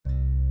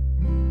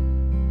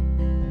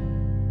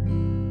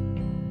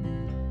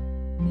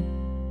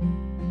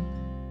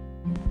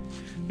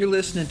You're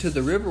listening to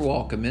the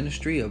Riverwalk, a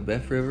ministry of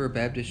Beth River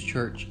Baptist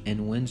Church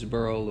in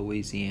Winsboro,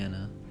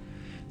 Louisiana.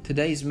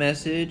 Today's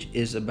message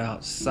is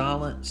about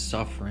silent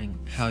suffering,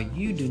 how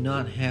you do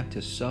not have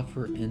to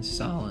suffer in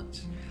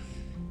silence.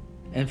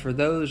 And for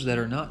those that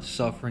are not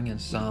suffering in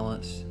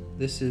silence,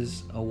 this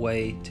is a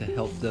way to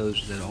help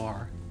those that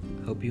are.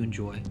 Hope you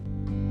enjoy.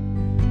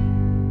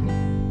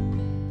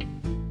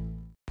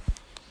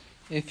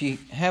 If you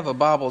have a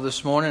Bible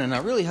this morning, and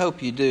I really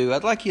hope you do,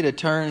 I'd like you to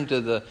turn to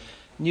the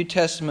New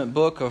Testament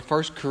book of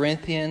 1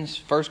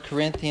 Corinthians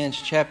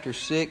chapter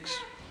 6.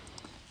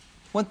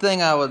 One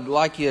thing I would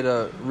like you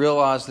to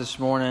realize this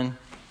morning,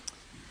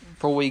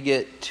 before we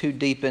get too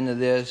deep into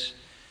this,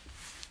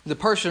 the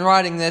person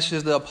writing this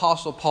is the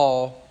Apostle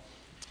Paul,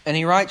 and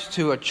he writes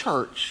to a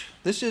church.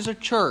 This is a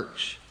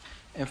church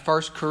in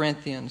 1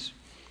 Corinthians,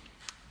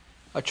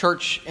 a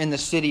church in the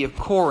city of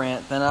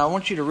Corinth, and I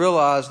want you to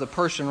realize the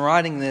person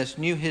writing this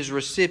knew his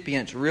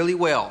recipients really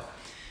well.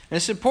 And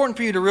it's important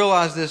for you to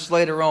realize this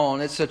later on.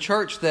 It's a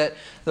church that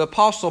the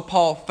Apostle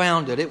Paul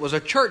founded. It was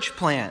a church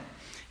plant.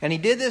 And he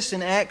did this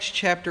in Acts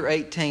chapter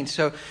 18.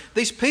 So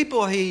these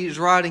people he's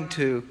writing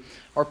to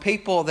are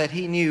people that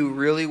he knew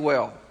really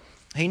well.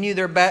 He knew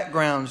their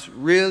backgrounds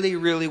really,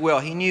 really well.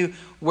 He knew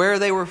where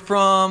they were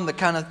from, the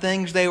kind of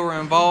things they were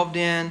involved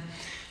in.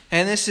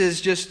 And this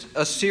is just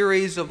a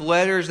series of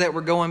letters that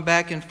were going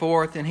back and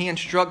forth, and he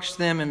instructs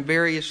them in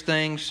various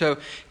things. So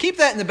keep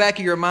that in the back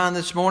of your mind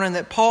this morning,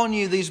 that Paul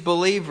knew these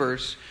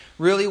believers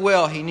really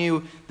well. He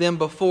knew them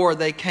before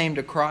they came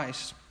to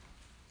Christ.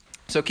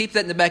 So keep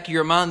that in the back of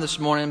your mind this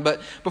morning.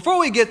 But before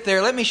we get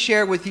there, let me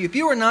share with you, if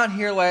you were not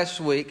here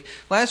last week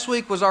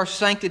was our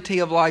Sanctity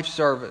of Life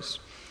service.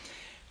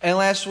 And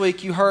last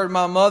week you heard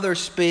my mother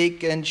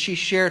speak, and she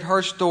shared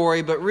her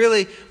story, but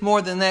really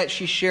more than that,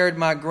 she shared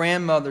my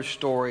grandmother's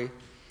story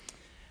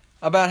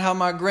about how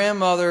my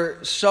grandmother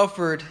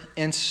suffered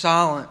in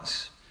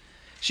silence.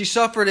 She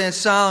suffered in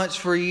silence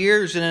for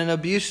years in an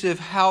abusive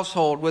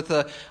household with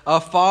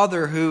a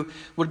father who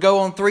would go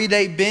on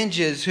 3-day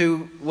binges,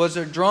 who was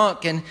a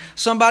drunk, and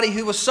somebody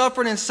who was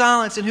suffering in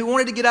silence and who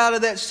wanted to get out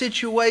of that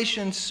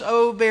situation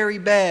so very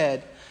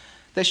bad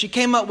that she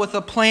came up with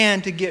a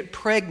plan to get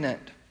pregnant.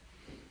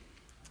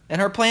 And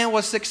her plan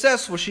was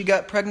successful. She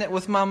got pregnant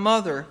with my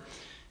mother.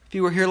 If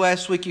you were here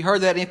last week, you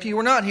heard that. And if you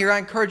were not here, I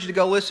encourage you to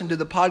go listen to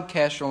the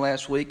podcast from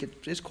last week.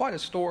 It's quite a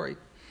story.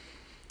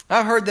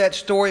 I've heard that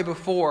story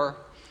before,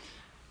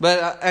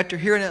 but after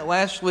hearing it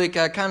last week,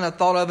 I kind of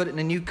thought of it in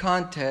a new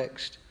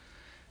context.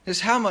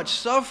 It's how much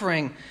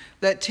suffering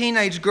that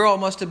teenage girl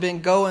must have been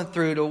going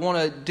through to want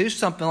to do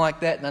something like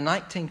that in the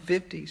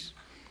 1950s.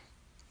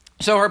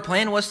 So her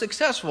plan was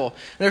successful.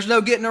 There's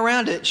no getting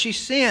around it. She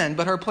sinned,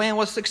 but her plan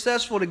was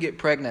successful to get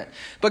pregnant.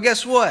 But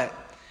guess what?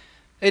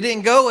 It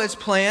didn't go as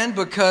planned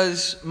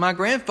because my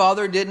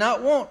grandfather did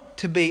not want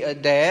to be a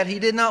dad. He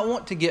did not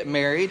want to get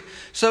married.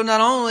 So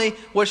not only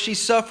was she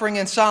suffering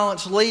in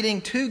silence leading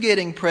to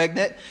getting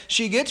pregnant,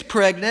 she gets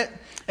pregnant,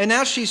 and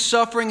now she's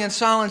suffering in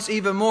silence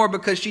even more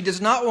because she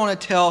does not want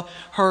to tell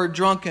her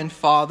drunken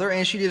father,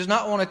 and she does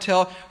not want to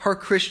tell her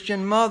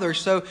Christian mother.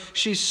 So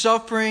she's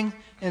suffering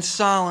in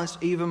silence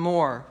even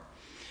more.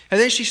 And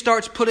then she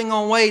starts putting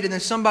on weight, and then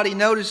somebody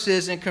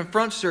notices and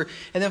confronts her.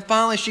 And then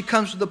finally she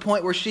comes to the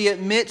point where she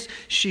admits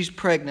she's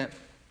pregnant.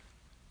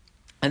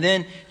 And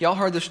then, y'all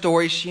heard the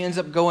story, she ends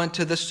up going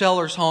to the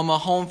Sellers home, a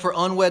home for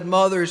unwed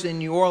mothers in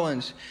New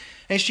Orleans.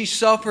 And she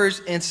suffers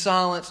in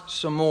silence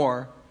some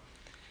more.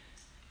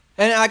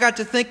 And I got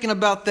to thinking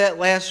about that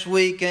last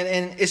week,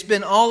 and it's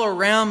been all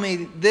around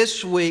me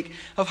this week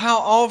of how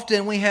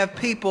often we have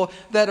people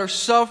that are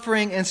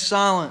suffering in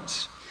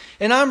silence.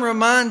 And I'm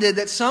reminded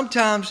that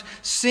sometimes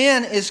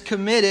sin is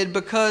committed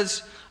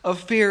because of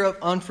fear of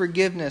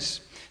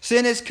unforgiveness.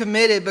 Sin is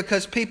committed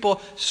because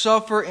people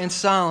suffer in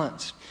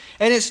silence.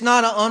 And it's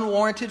not an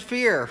unwarranted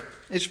fear.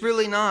 It's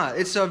really not.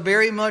 It's a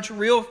very much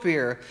real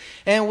fear.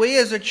 And we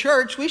as a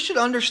church, we should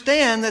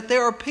understand that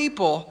there are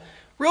people,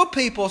 real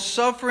people,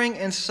 suffering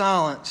in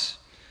silence.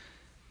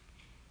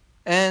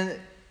 And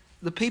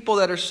the people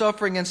that are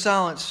suffering in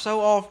silence,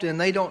 so often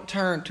they don't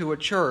turn to a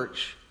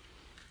church.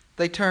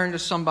 They turn to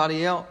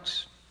somebody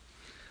else.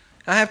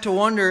 I have to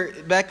wonder,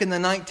 back in the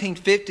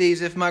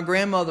 1950s, if my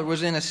grandmother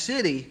was in a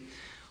city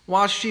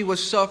while she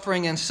was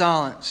suffering in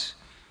silence.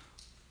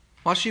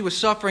 While she was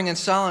suffering in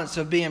silence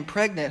of being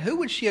pregnant, who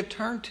would she have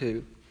turned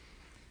to?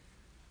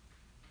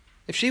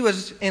 If she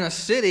was in a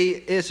city,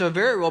 it's a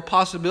very real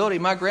possibility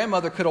my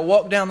grandmother could have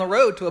walked down the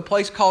road to a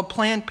place called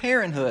Planned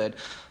Parenthood,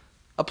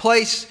 a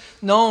place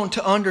known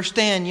to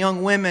understand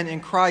young women in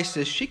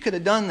crisis. She could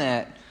have done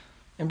that.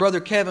 And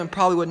Brother Kevin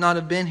probably would not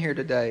have been here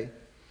today.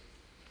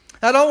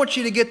 I don't want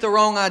you to get the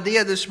wrong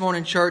idea this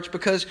morning, church,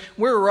 because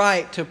we're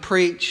right to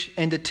preach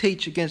and to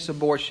teach against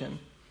abortion.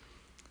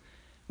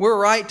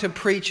 We're right to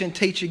preach and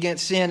teach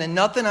against sin, and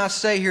nothing I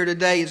say here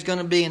today is going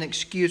to be an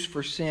excuse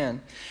for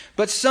sin.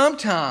 But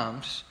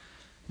sometimes,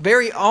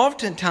 very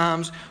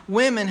oftentimes,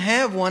 women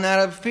have one out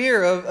of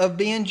fear of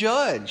being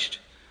judged.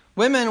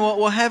 Women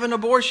will have an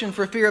abortion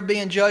for fear of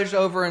being judged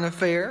over an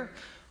affair.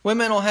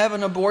 Women will have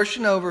an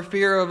abortion over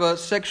fear of a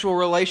sexual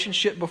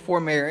relationship before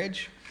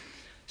marriage.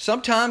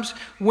 Sometimes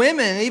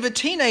women, even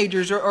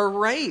teenagers, are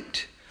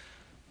raped.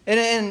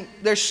 And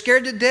they're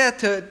scared to death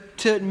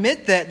to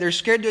admit that. They're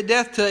scared to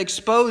death to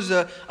expose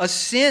a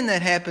sin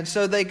that happened.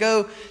 So they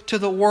go to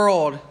the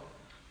world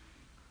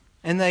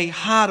and they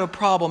hide a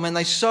problem and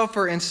they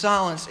suffer in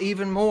silence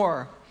even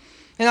more.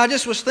 And I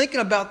just was thinking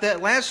about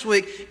that last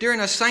week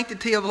during a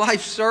Sanctity of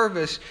Life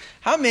service.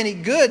 How many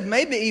good,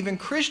 maybe even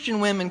Christian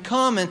women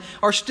come and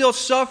are still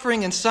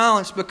suffering in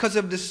silence because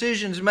of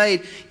decisions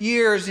made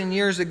years and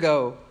years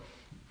ago.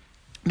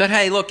 But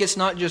hey, look, it's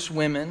not just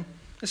women.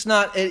 It's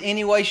not in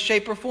any way,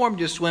 shape, or form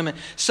just women.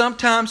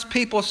 Sometimes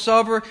people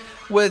suffer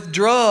with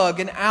drug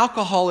and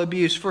alcohol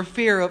abuse for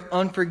fear of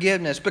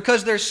unforgiveness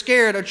because they're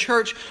scared a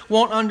church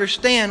won't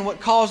understand what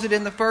caused it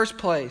in the first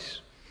place.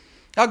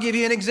 I'll give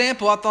you an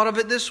example. I thought of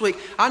it this week.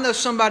 I know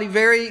somebody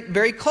very,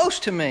 very close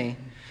to me.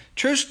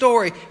 True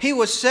story. He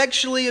was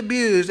sexually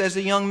abused as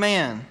a young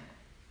man.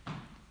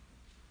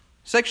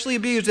 Sexually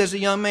abused as a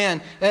young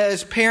man.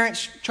 His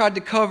parents tried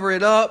to cover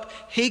it up.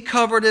 He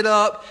covered it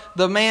up.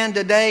 The man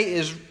today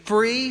is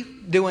free,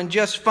 doing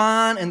just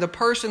fine. And the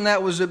person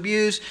that was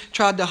abused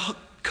tried to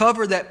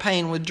cover that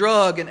pain with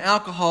drug and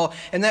alcohol.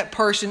 And that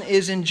person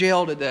is in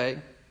jail today.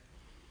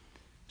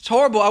 It's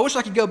horrible. I wish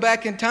I could go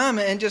back in time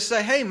and just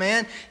say, hey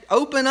man,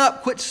 open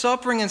up, quit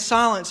suffering in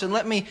silence, and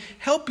let me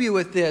help you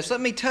with this.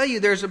 Let me tell you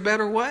there's a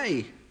better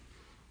way.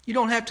 You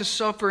don't have to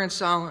suffer in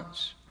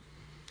silence.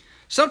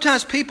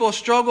 Sometimes people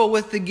struggle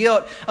with the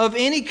guilt of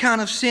any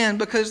kind of sin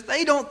because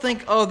they don't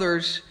think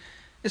others,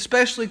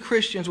 especially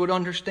Christians, would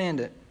understand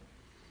it.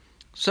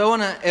 So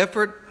in an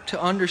effort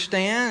to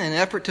understand, an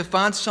effort to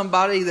find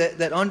somebody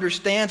that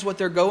understands what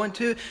they're going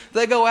to,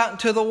 they go out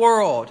into the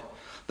world.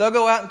 They'll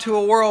go out into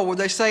a world where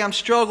they say, I'm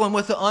struggling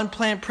with an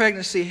unplanned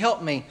pregnancy,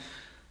 help me.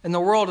 And the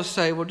world will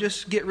say, well,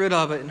 just get rid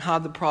of it and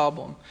hide the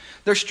problem.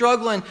 They're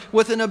struggling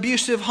with an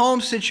abusive home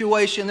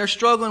situation. They're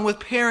struggling with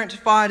parents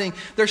fighting.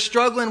 They're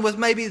struggling with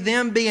maybe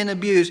them being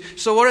abused.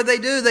 So what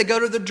do? They go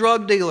to the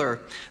drug dealer.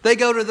 They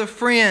go to the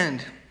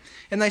friend.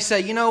 And they say,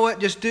 you know what?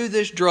 Just do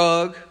this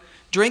drug,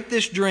 drink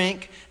this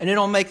drink, and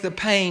it'll make the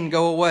pain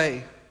go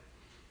away.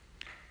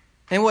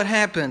 And what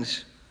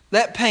happens?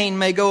 That pain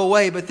may go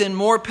away, but then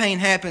more pain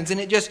happens, and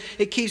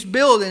it keeps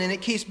building, and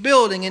it keeps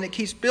building, and it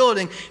keeps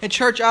building. And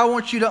church, I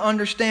want you to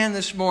understand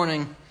this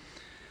morning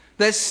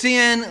that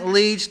sin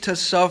leads to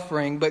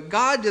suffering, but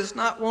God does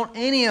not want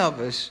any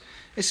of us,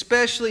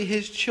 especially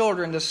His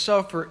children, to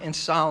suffer in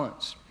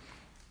silence.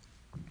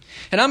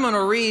 And I'm going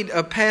to read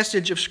a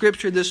passage of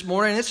Scripture this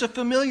morning. It's a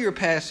familiar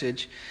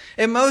passage.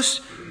 And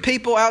most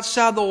people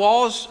outside the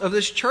walls of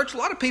this church, a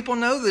lot of people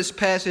know this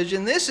passage.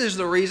 And this is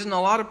the reason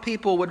a lot of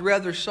people would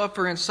rather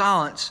suffer in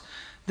silence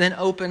than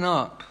open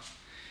up.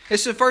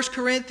 It's in 1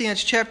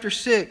 Corinthians chapter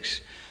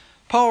 6.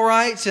 Paul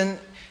writes, and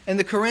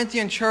the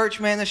Corinthian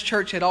church, man, this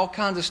church had all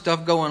kinds of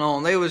stuff going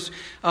on. There was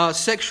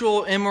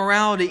sexual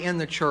immorality in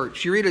the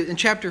church. You read it in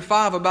chapter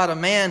 5 about a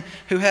man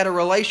who had a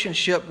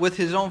relationship with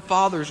his own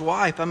father's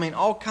wife. I mean,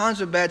 all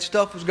kinds of bad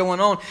stuff was going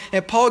on.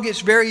 And Paul gets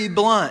very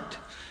blunt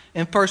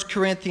in 1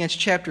 Corinthians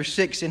chapter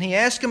 6. And he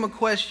asks him a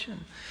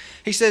question.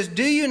 He says,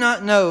 do you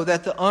not know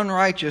that the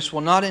unrighteous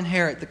will not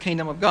inherit the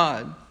kingdom of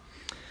God?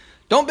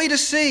 Don't be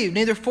deceived,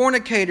 neither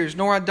fornicators,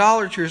 nor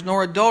idolaters,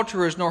 nor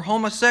adulterers, nor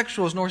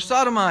homosexuals, nor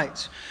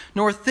sodomites,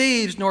 nor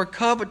thieves, nor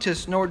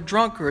covetous, nor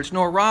drunkards,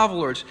 nor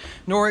revilers,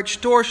 nor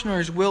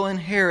extortioners will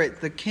inherit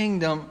the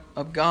kingdom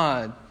of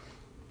God.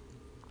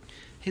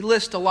 He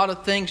lists a lot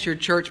of things here,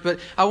 church, but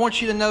I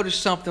want you to notice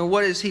something.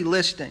 What is he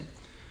listing?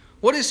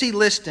 What is he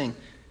listing?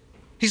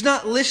 He's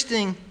not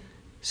listing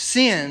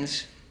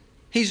sins.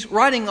 He's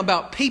writing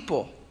about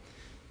people.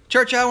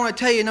 Church, I want to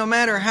tell you, no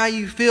matter how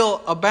you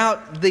feel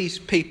about these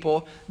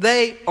people,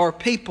 they are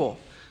people.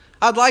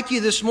 I'd like you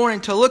this morning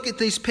to look at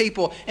these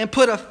people and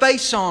put a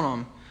face on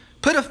them.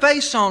 Put a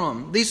face on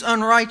them, these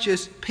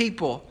unrighteous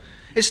people.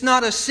 It's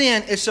not a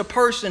sin, it's a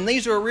person.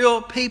 These are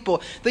real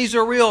people. These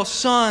are real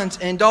sons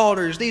and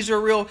daughters. These are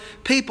real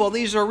people.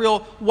 These are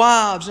real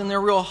wives and they're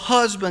real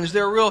husbands.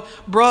 They're real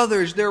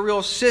brothers. They're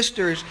real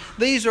sisters.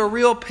 These are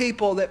real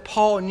people that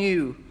Paul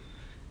knew.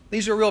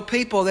 These are real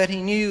people that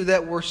he knew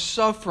that were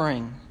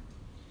suffering.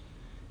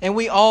 And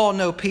we all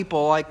know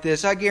people like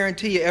this. I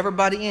guarantee you,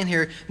 everybody in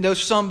here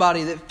knows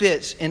somebody that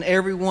fits in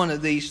every one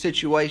of these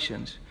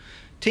situations.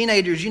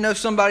 Teenagers, you know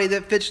somebody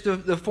that fits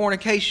the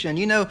fornication.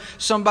 You know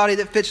somebody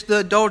that fits the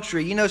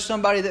adultery. You know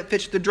somebody that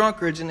fits the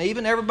drunkards. And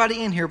even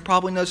everybody in here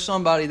probably knows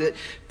somebody that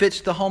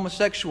fits the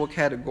homosexual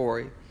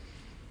category.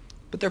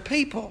 But they're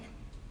people.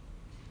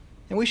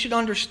 And we should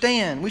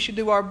understand. We should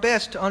do our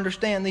best to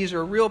understand these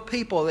are real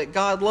people that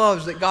God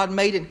loves, that God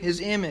made in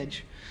His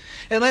image.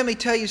 And let me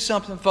tell you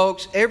something,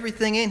 folks.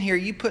 Everything in here,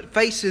 you put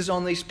faces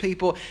on these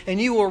people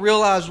and you will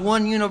realize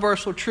one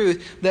universal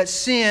truth, that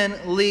sin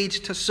leads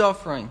to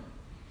suffering.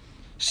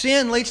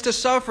 Sin leads to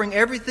suffering.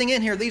 Everything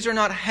in here, these are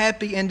not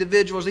happy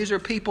individuals. These are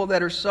people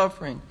that are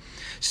suffering.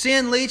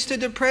 Sin leads to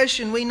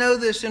depression. We know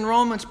this. In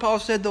Romans, Paul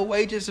said the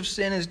wages of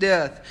sin is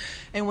death.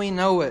 And we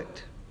know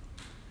it.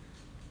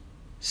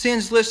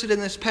 Sins listed in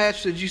this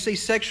passage, you see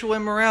sexual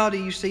immorality,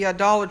 you see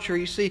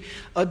idolatry, you see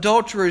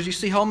adulterers, you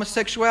see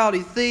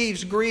homosexuality,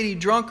 thieves, greedy,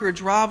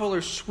 drunkards,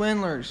 rivalers,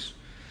 swindlers.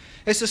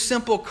 It's a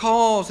simple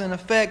cause and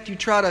effect. You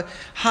try to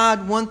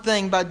hide one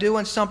thing by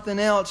doing something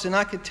else, and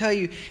I could tell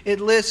you it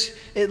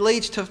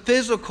leads to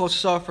physical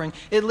suffering,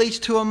 it leads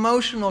to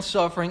emotional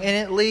suffering, and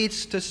it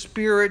leads to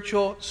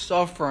spiritual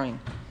suffering.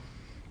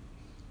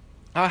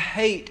 I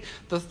hate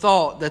the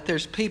thought that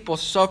there's people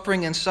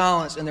suffering in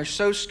silence and they're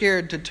so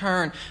scared to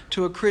turn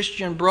to a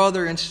Christian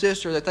brother and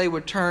sister that they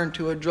would turn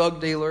to a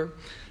drug dealer,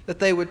 that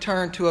they would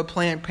turn to a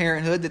Planned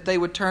Parenthood, that they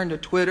would turn to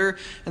Twitter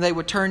and they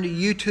would turn to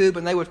YouTube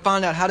and they would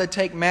find out how to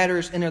take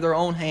matters into their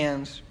own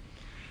hands.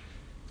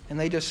 And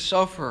they just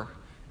suffer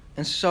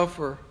and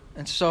suffer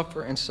and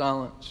suffer in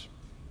silence.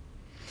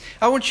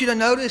 I want you to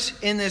notice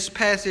in this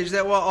passage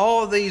that while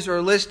all of these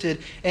are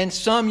listed, and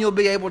some you'll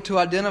be able to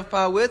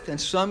identify with,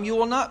 and some you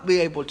will not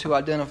be able to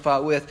identify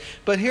with.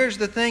 But here's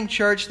the thing,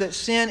 church, that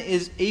sin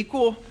is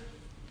equal.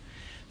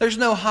 There's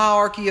no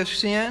hierarchy of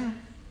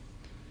sin.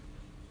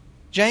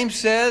 James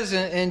says,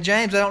 and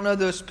James, I don't know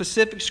the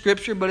specific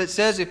scripture, but it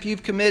says if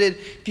you've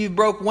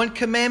broke one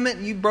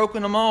commandment, you've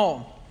broken them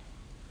all.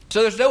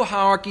 So there's no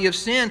hierarchy of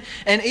sin.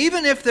 And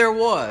even if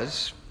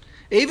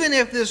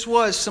this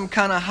was some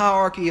kind of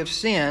hierarchy of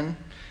sin,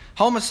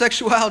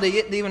 homosexuality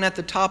isn't even at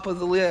the top of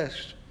the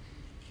list.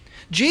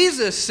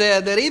 Jesus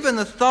said that even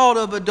the thought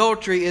of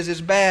adultery is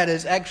as bad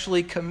as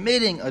actually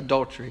committing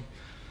adultery.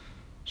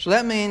 So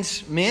that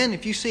means, men,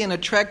 if you see an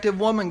attractive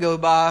woman go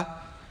by,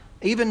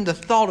 even the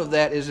thought of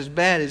that is as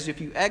bad as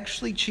if you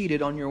actually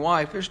cheated on your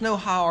wife. There's no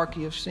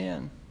hierarchy of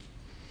sin.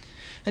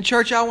 And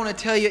church, I want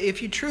to tell you,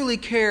 if you truly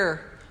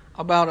care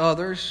about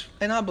others,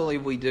 and I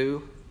believe we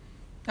do,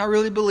 I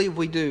really believe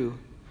we do.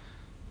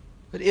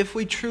 But if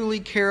we truly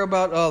care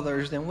about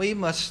others, then we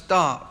must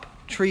stop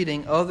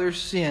treating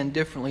others' sin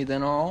differently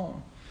than our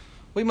own.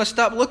 We must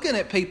stop looking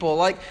at people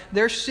like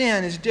their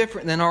sin is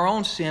different than our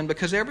own sin,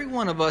 because every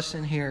one of us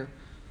in here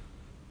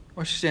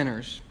are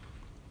sinners.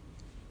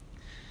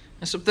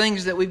 And some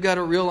things that we've got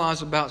to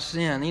realize about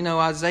sin. You know,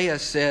 Isaiah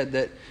said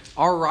that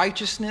our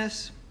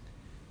righteousness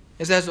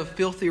is as of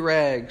filthy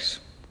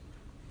rags.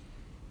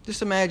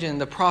 Just imagine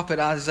the prophet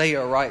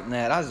Isaiah writing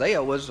that.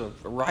 Isaiah was a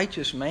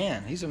righteous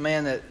man. He's a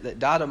man that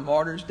died a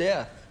martyr's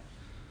death.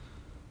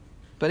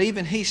 But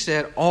even he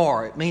said,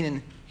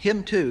 meaning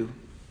him too,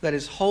 that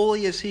as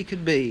holy as he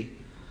could be,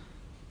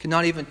 could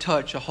not even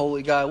touch a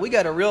holy God. We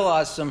got to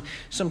realize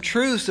some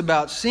truths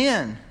about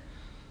sin.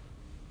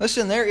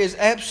 Listen, there is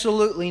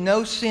absolutely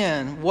no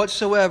sin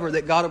whatsoever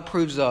that God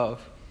approves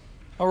of.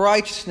 Our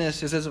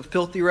righteousness is as of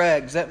filthy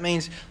rags. That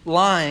means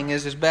lying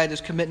is as bad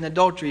as committing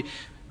adultery.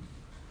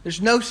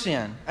 There's no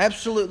sin,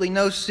 absolutely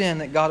no sin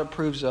that God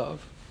approves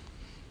of.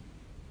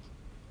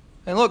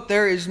 And look,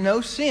 there is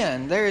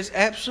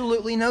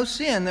absolutely no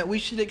sin that we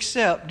should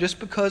accept just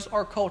because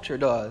our culture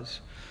does.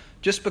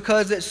 Just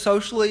because it's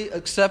socially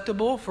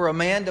acceptable for a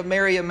man to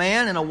marry a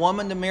man and a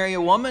woman to marry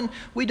a woman,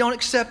 we don't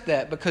accept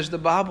that because the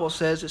Bible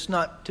says it's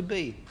not to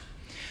be.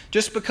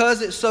 Just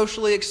because it's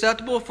socially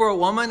acceptable for a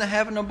woman to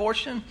have an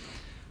abortion,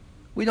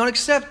 we don't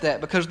accept that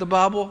because the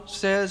Bible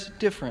says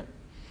different.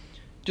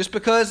 Just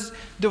because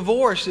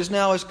divorce is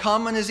now as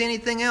common as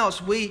anything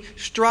else, we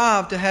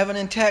strive to have an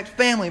intact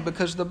family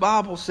because the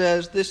Bible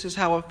says this is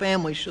how a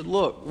family should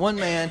look. One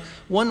man,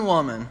 one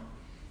woman,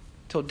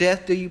 till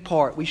death do you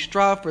part. We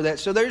strive for that.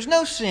 So there's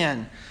no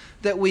sin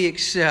that we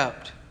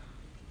accept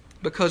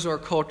because our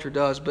culture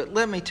does. But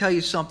let me tell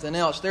you something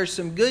else. There's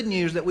some good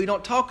news that we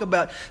don't talk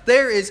about.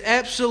 There is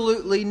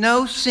absolutely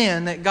no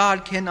sin that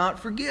God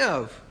cannot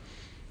forgive.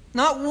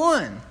 Not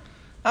one.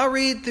 I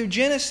read through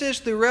Genesis,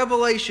 through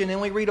Revelation,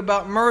 and we read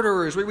about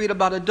murderers, we read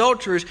about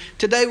adulterers.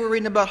 Today we're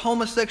reading about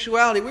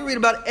homosexuality. We read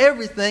about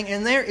everything,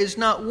 and there is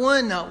not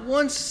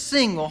one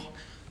single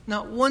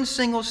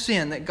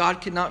sin that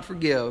God cannot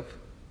forgive.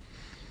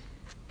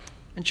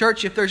 And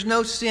church, if there's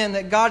no sin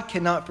that God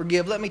cannot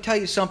forgive, let me tell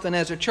you something.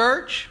 As a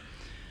church,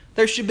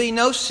 there should be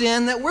no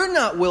sin that we're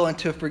not willing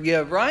to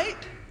forgive, right?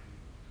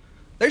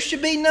 There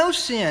should be no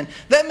sin.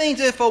 That means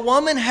if a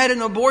woman had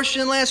an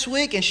abortion last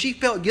week and she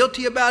felt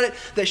guilty about it,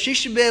 that she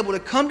should be able to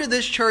come to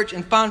this church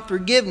and find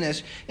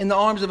forgiveness in the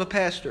arms of a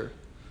pastor.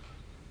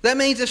 That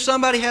means if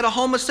somebody had a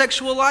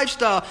homosexual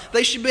lifestyle,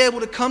 they should be able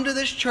to come to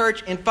this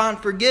church and find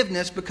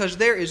forgiveness because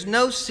there is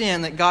no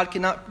sin that God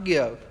cannot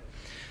forgive.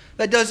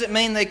 That doesn't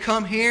mean they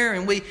come here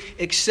and we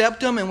accept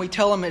them and we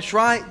tell them it's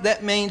right.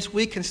 That means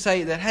we can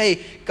say that,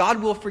 hey,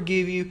 God will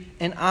forgive you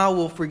and I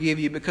will forgive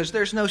you because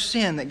there's no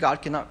sin that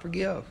God cannot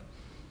forgive.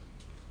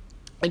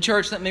 And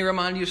church, let me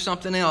remind you of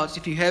something else.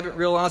 If you haven't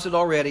realized it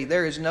already,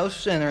 there is no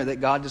sinner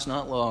that God does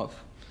not love.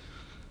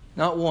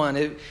 Not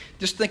one.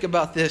 Just think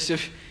about this.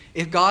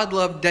 If God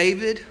loved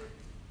David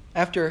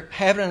after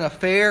having an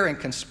affair and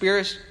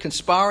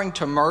conspiring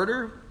to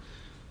murder,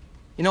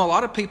 you know, a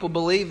lot of people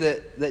believe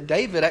that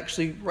David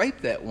actually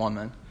raped that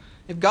woman.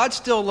 If God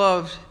still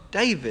loves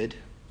David,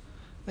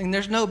 then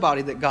there's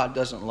nobody that God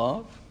doesn't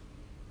love.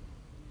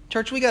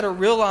 Church, we got to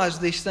realize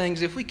these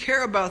things. If we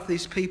care about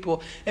these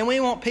people and we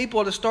want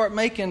people to start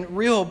making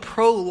real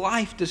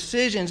pro-life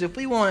decisions, if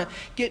we want to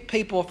get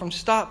people from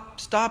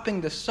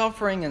stopping the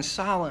suffering and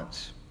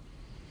silence,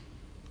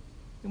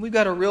 then we've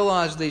got to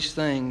realize these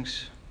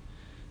things.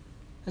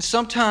 And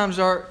sometimes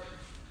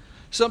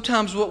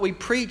what we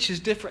preach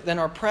is different than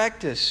our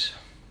practice.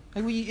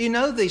 You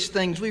know these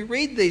things, we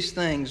read these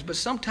things, but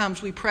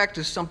sometimes we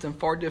practice something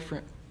far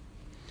different.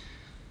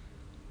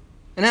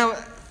 And now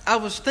I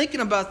was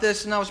thinking about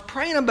this and I was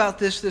praying about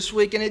this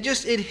week, and it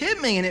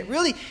hit me, and it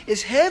really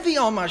is heavy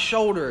on my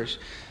shoulders,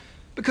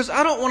 because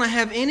I don't want to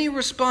have any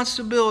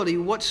responsibility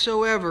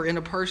whatsoever in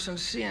a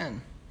person's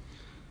sin.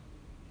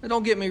 Now,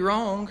 don't get me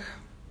wrong.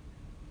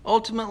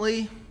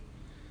 Ultimately,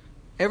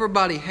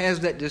 everybody has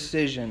that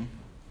decision.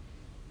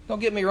 Don't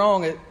get me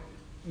wrong.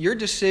 Your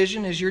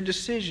decision is your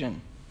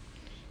decision.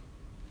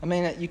 I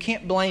mean, you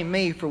can't blame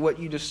me for what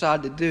you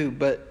decide to do,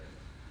 but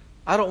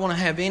I don't want to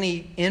have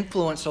any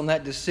influence on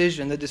that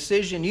decision. The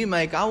decision you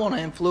make, I want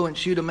to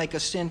influence you to make a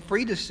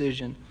sin-free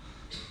decision.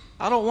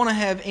 I don't want to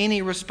have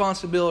any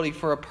responsibility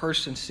for a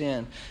person's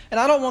sin. And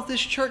I don't want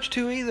this church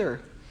to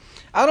either.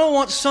 I don't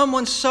want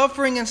someone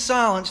suffering in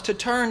silence to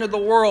turn to the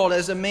world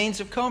as a means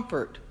of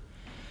comfort.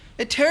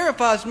 It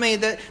terrifies me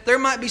that there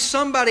might be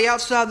somebody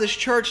outside this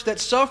church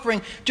that's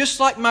suffering just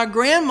like my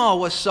grandma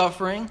was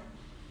suffering.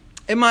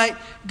 It might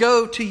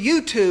go to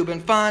YouTube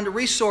and find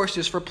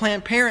resources for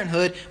Planned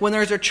Parenthood when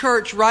there's a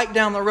church right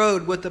down the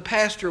road with the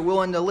pastor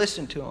willing to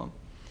listen to them.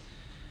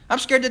 I'm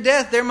scared to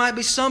death there might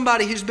be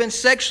somebody who's been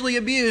sexually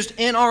abused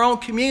in our own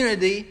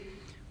community,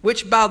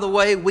 which, by the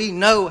way, we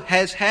know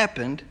has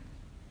happened.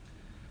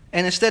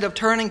 And instead of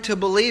turning to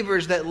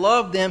believers that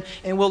love them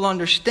and will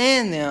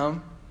understand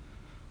them,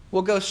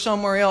 will go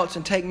somewhere else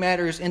and take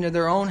matters into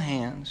their own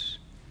hands.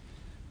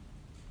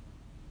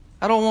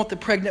 I don't want the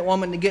pregnant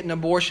woman to get an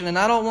abortion, and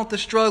I don't want the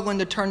struggling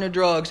to turn to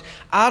drugs.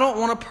 I don't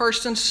want a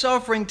person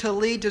suffering to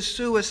lead to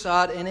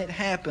suicide, and it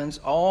happens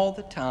all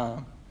the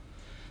time.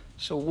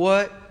 So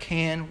what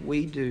can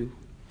we do?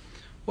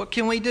 What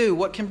can we do?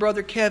 What can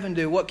Brother Kevin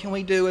do? What can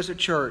we do as a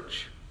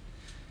church?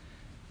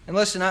 And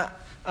listen,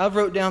 I've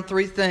wrote down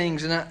three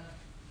things that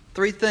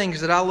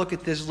I look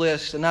at this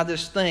list, and I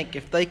just think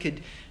if they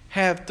could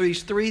have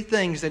these three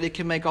things, that it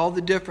can make all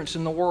the difference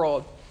in the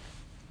world.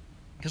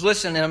 Because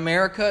listen, in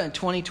America in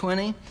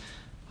 2020,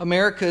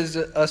 America is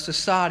a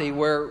society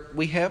where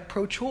we have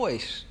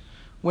pro-choice.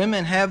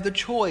 Women have the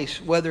choice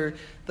whether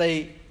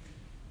they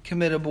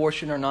commit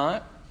abortion or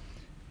not.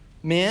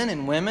 Men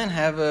and women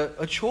have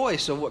a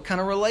choice of what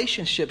kind of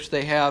relationships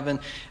they have. And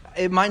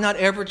it might not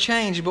ever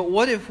change, but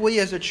what if we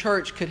as a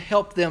church could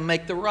help them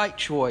make the right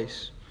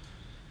choice?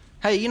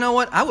 Hey, you know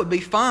what? I would be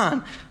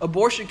fine.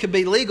 Abortion could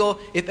be legal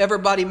if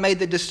everybody made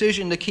the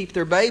decision to keep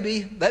their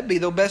baby. That'd be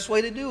the best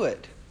way to do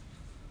it.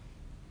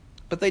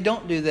 But they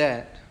don't do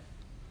that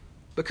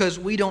because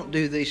we don't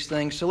do these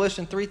things. So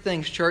listen, three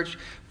things, church.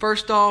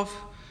 First off,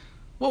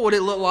 what would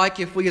it look like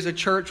if we as a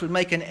church would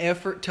make an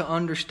effort to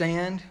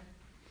understand?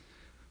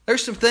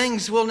 There's some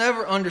things we'll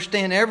never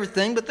understand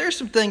everything, but there's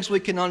some things we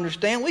can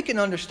understand. We can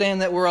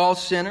understand that we're all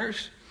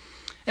sinners.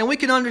 And we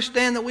can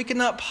understand that we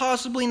cannot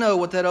possibly know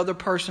what that other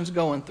person's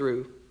going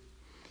through.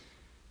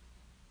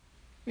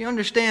 We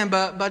understand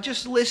by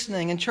just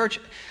listening. And church,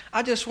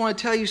 I just want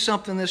to tell you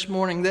something this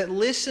morning, that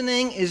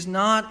listening is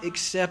not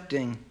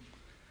accepting.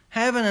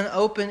 Having an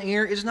open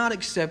ear is not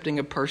accepting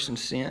a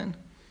person's sin.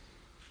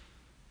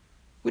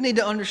 We need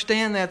to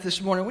understand that this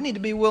morning. We need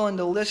to be willing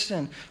to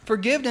listen.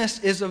 Forgiveness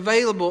is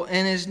available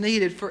and is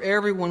needed for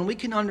everyone. We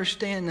can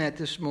understand that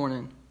this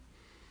morning.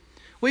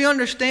 We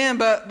understand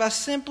by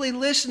simply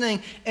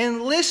listening,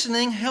 and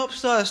listening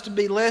helps us to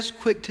be less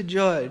quick to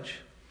judge.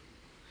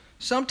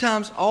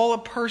 Sometimes all a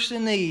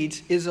person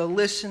needs is a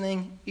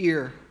listening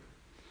ear.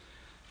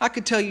 I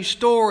could tell you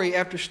story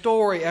after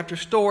story after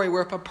story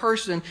where if a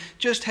person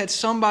just had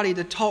somebody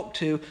to talk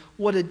to,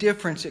 what a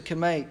difference it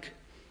can make.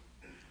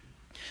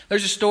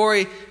 There's a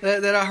story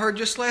that I heard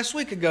just last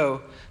week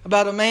ago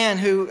about a man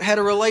who had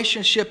a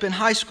relationship in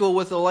high school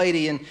with a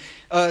lady, and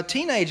a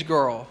teenage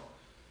girl.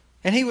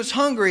 And he was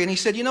hungry, and he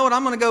said, you know what,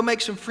 I'm going to go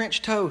make some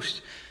French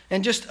toast.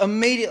 And just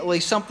immediately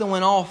something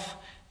went off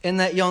in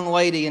that young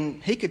lady,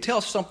 and he could tell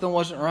something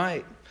wasn't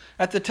right.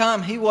 At the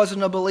time, he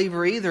wasn't a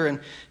believer either, and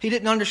he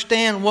didn't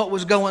understand what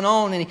was going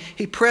on. And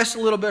he pressed a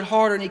little bit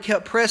harder, and he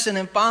kept pressing,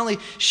 and finally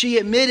she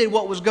admitted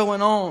what was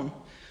going on.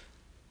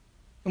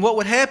 And what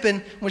would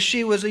happen when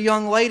she was a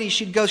young lady,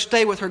 she'd go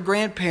stay with her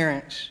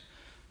grandparents.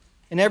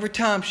 And every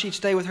time she'd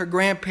stay with her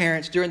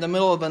grandparents during the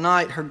middle of the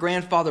night, her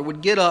grandfather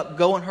would get up,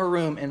 go in her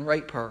room, and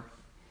rape her.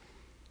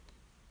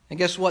 And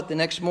guess what? The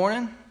next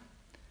morning,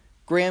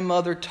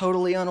 grandmother,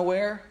 totally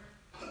unaware,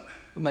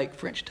 would make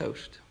French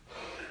toast.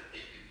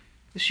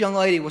 This young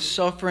lady was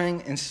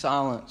suffering in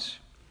silence.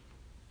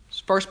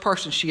 It's the first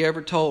person she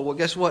ever told. Well,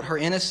 guess what? Her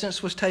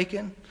innocence was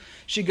taken.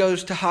 She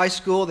goes to high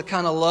school. The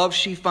kind of love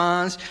she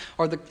finds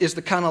is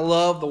the kind of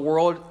love the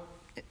world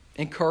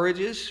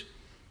encourages.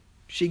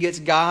 She gets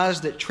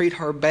guys that treat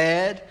her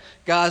bad,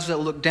 guys that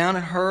look down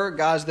at her,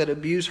 guys that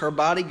abuse her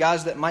body,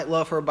 guys that might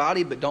love her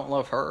body but don't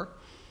love her.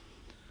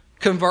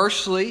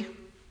 Conversely,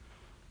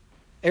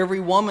 every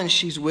woman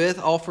she's with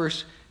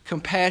offers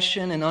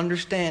compassion and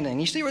understanding.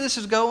 You see where this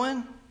is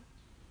going?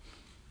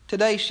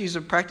 Today she's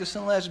a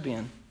practicing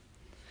lesbian.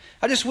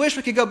 I just wish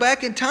we could go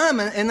back in time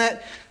and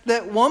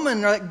that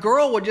woman or that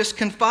girl would just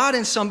confide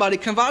in somebody,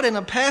 confide in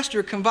a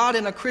pastor, confide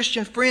in a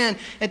Christian friend,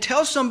 and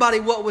tell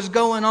somebody what was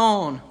going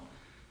on.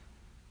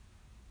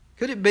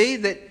 Could it be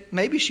that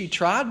maybe she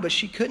tried, but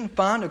she couldn't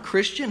find a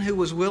Christian who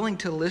was willing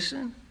to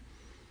listen?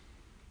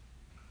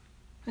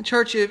 And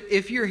church,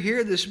 if you're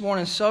here this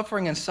morning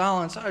suffering in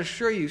silence, I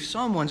assure you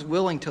someone's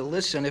willing to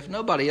listen. If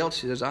nobody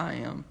else is, I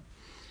am.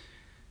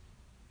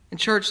 And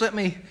church, let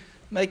me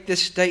make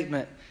this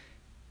statement.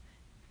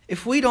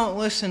 If we don't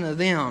listen to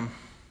them,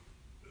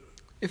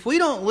 if we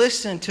don't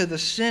listen to the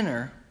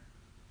sinner,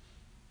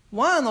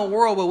 why in the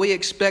world will we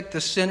expect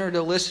the sinner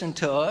to listen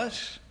to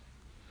us?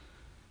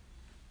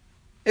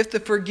 If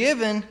the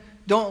forgiven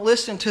don't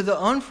listen to the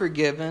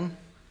unforgiven,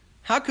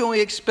 how can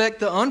we expect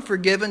the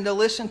unforgiven to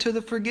listen to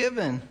the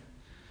forgiven?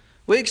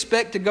 We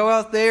expect to go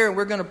out there and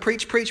we're going to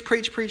preach,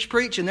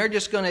 and they're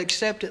just going to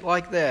accept it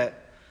like that.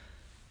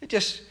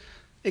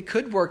 It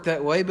could work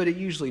that way, but it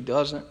usually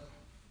doesn't.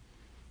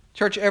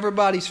 Church,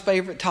 everybody's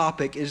favorite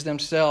topic is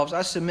themselves.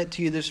 I submit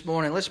to you this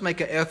morning, let's make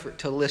an effort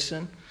to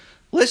listen.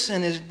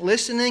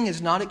 Listening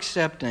is not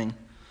accepting.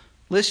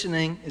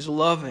 Listening is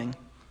loving.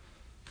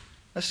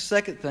 That's the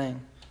second thing.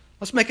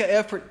 Let's make an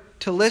effort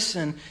to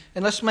listen,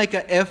 and let's make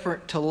an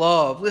effort to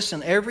love.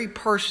 Listen, every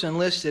person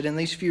listed in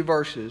these few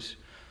verses,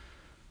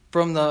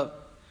 from the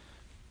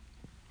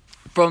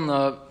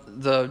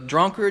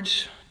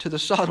drunkards to the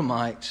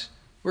sodomites,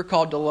 we're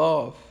called to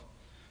love.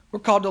 We're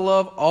called to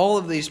love all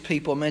of these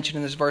people mentioned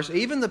in this verse,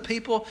 even the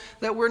people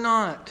that we're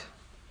not.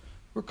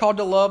 We're called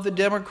to love the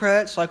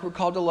Democrats like we're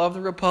called to love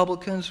the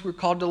Republicans. We're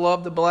called to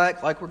love the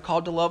black like we're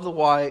called to love the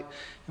white.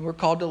 And we're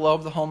called to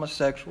love the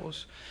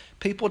homosexuals.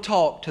 People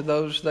talk to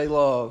those they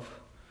love.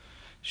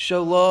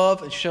 Show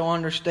love and show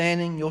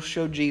understanding. You'll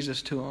show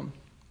Jesus to them.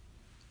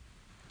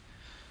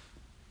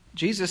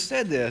 Jesus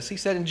said this. He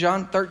said in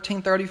John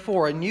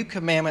 13:34, "A new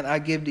commandment I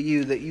give to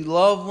you, that you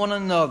love one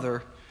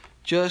another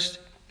just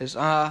as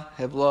I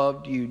have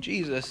loved you."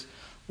 Jesus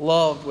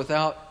loved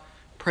without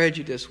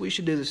prejudice. We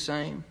should do the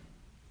same.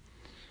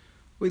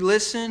 We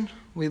listen,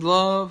 we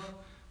love,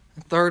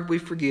 and third, we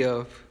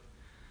forgive.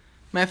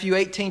 Matthew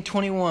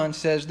 18:21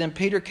 says, "Then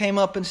Peter came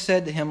up and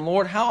said to him,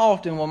 Lord, how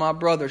often will my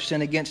brother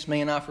sin against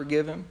me and I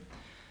forgive him?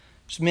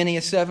 As many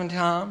as 7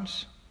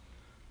 times?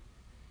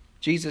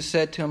 Jesus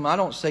said to him, I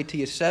don't say to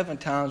you 7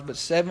 times, but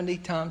 70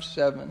 times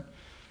 7.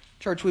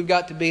 Church, we've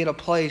got to be at a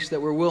place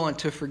that we're willing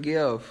to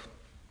forgive.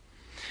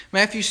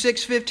 Matthew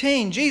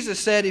 6:15, Jesus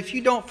said, if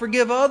you don't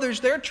forgive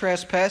others their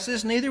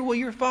trespasses, neither will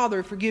your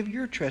Father forgive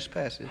your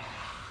trespasses.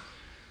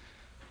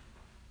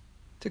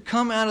 To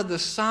come out of the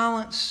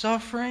silent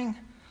suffering,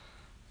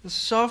 the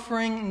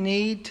suffering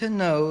need to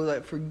know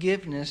that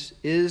forgiveness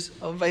is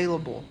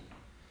available.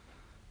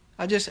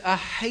 I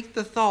hate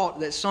the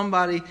thought that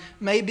somebody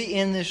maybe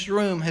in this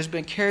room has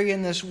been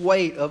carrying this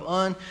weight of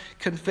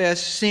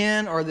unconfessed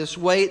sin, or this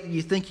weight that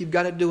you think you've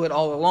got to do it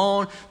all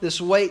alone,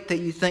 this weight that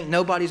you think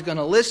nobody's going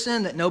to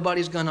listen, that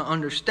nobody's going to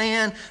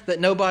understand, that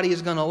nobody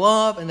is going to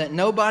love, and that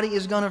nobody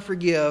is going to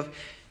forgive.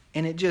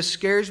 And it just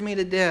scares me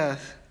to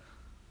death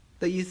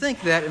that you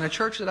think that in a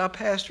church that I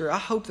pastor. I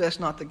hope that's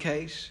not the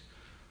case.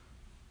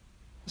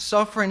 The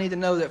suffering need to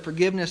know that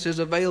forgiveness is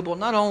available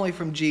not only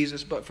from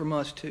Jesus, but from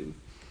us too.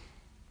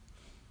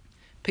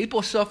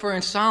 People suffer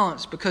in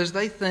silence because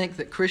they think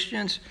that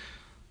Christians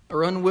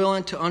are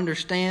unwilling to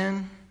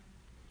understand,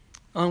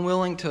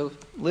 unwilling to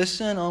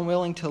listen,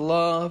 unwilling to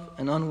love,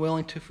 and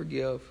unwilling to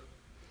forgive.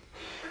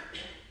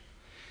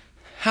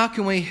 How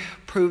can we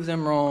prove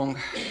them wrong?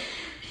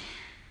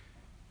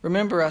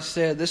 Remember, I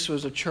said this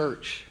was a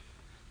church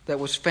that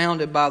was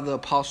founded by the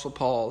Apostle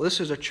Paul. This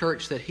is a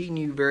church that he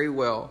knew very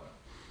well.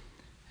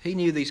 He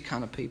knew these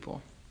kind of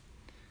people.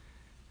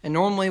 And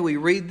normally we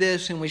read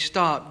this and we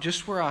stop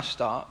just where I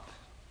stopped.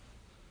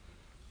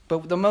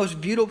 But the most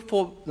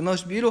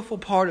beautiful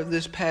part of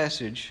this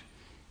passage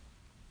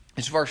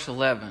is verse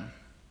 11.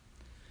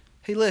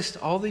 He lists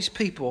all these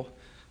people,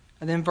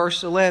 and then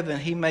verse 11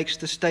 he makes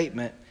the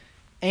statement,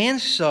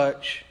 and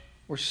such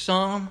were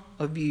some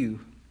of you,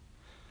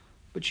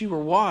 but you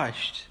were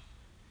washed,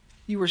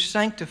 you were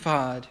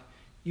sanctified,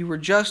 you were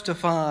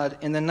justified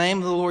in the name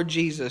of the Lord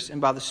Jesus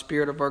and by the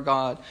Spirit of our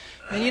God.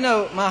 And you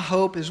know, my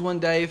hope is one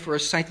day for a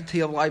Sanctity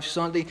of Life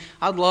Sunday,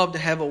 I'd love to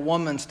have a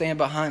woman stand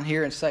behind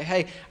here and say,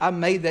 hey, I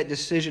made that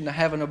decision to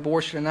have an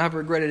abortion and I've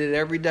regretted it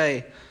every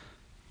day.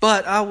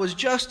 But I was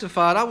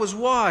justified, I was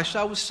washed,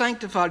 I was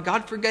sanctified,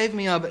 God forgave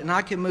me of it, and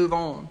I can move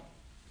on.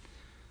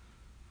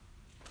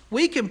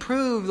 We can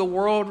prove the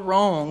world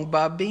wrong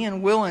by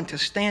being willing to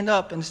stand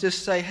up and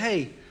just say,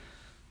 hey,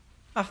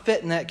 I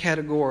fit in that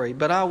category,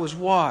 but I was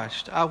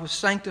washed, I was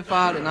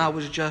sanctified, and I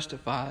was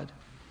justified.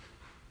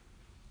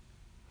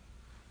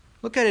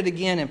 Look at it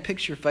again and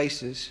picture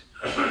faces.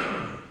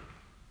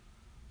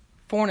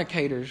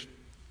 fornicators.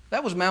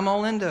 That was Mama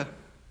Linda.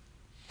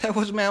 That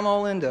was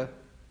Mama Linda.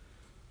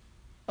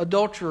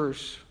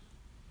 Adulterers,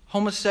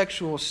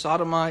 homosexuals,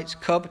 sodomites,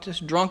 covetous,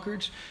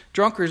 drunkards.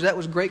 Drunkards, that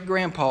was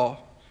great-grandpa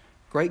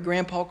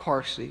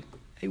Carsey.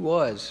 He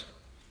was.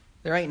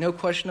 There ain't no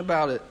question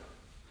about it.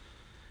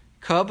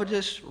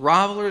 Covetous,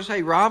 rivalers.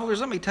 Hey,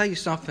 rivalers, let me tell you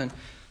something.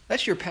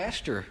 That's your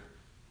pastor.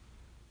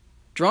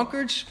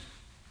 Drunkards,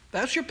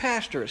 that's your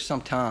pastor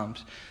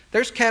sometimes.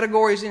 There's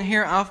categories in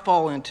here I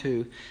fall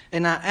into.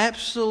 And I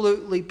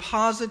absolutely,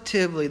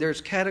 positively,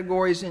 there's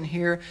categories in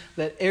here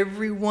that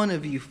every one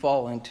of you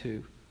fall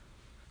into.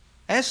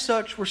 As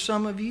such were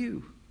some of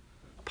you.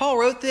 Paul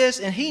wrote this,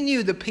 and he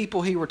knew the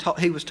people he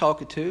was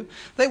talking to.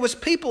 There was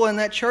people in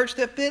that church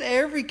that fit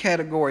every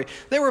category.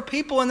 There were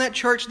people in that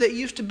church that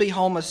used to be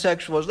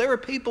homosexuals. There were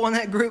people in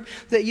that group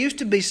that used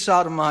to be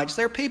sodomites.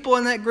 There were people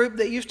in that group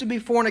that used to be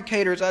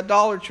fornicators,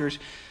 idolaters.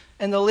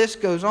 And the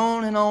list goes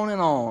on and on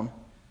and on.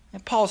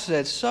 And Paul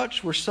said,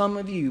 such were some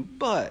of you,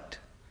 but.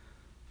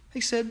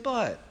 He said,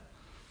 but.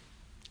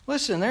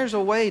 Listen, there's a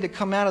way to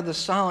come out of the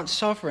silent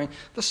suffering.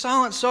 The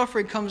silent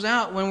suffering comes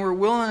out when we're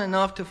willing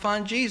enough to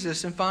find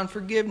Jesus and find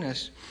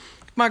forgiveness.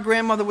 My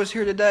grandmother was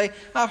here today.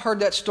 I've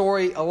heard that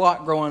story a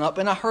lot growing up,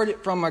 and I heard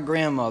it from my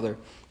grandmother.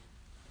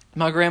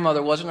 My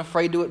grandmother wasn't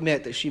afraid to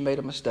admit that she made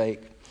a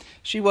mistake.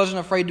 She wasn't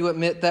afraid to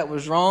admit that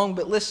was wrong,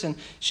 but listen,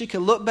 she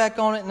could look back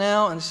on it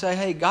now and say,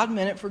 hey, God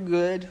meant it for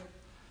good.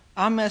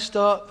 I messed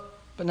up,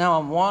 but now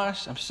I'm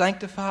washed, I'm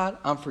sanctified,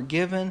 I'm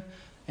forgiven,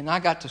 and I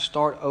got to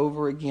start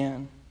over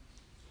again.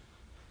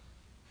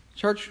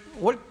 Church,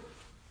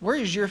 where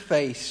is your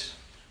face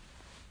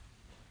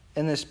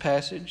in this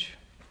passage?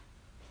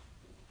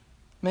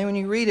 I mean, when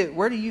you read it,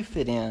 where do you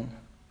fit in?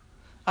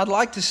 I'd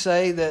like to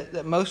say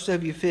that most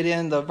of you fit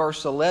in the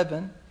verse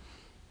 11,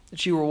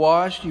 that you were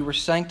washed, you were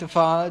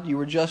sanctified, you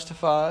were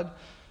justified,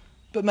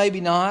 but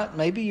maybe not.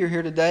 Maybe you're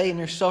here today and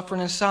you're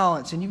suffering in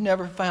silence and you've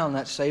never found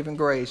that saving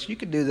grace. You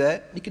could do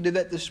that. You could do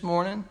that this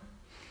morning.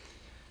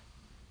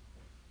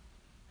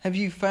 Have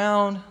you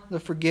found the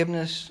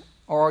forgiveness,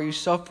 or are you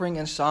suffering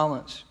in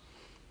silence?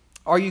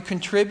 Are you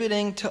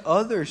contributing to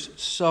others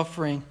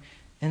suffering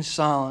in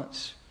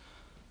silence?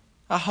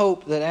 I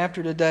hope that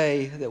after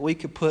today that we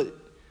could put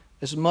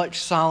as much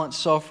silent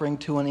suffering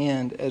to an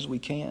end as we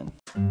can.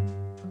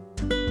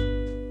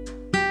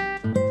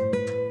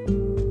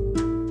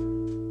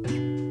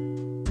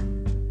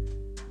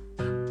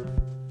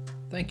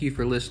 Thank you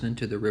for listening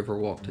to the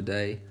Riverwalk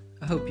today.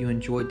 I hope you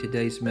enjoyed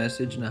today's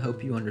message and I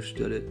hope you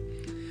understood it.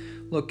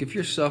 Look, if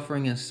you're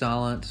suffering in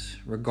silence,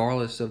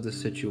 regardless of the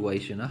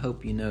situation, I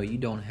hope you know you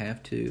don't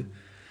have to.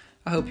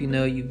 I hope you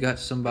know you've got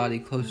somebody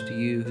close to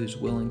you who's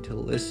willing to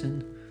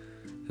listen,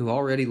 who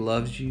already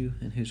loves you,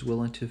 and who's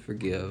willing to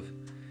forgive.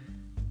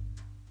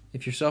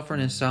 If you're suffering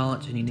in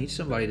silence and you need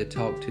somebody to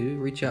talk to,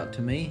 reach out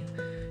to me,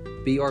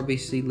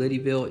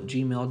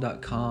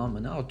 brbclittyville@gmail.com,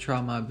 and I'll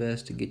try my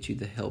best to get you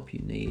the help you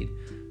need.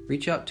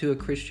 Reach out to a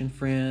Christian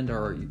friend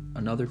or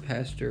another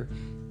pastor,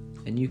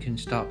 and you can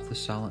stop the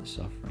silent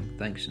suffering.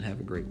 Thanks, and have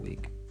a great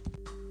week.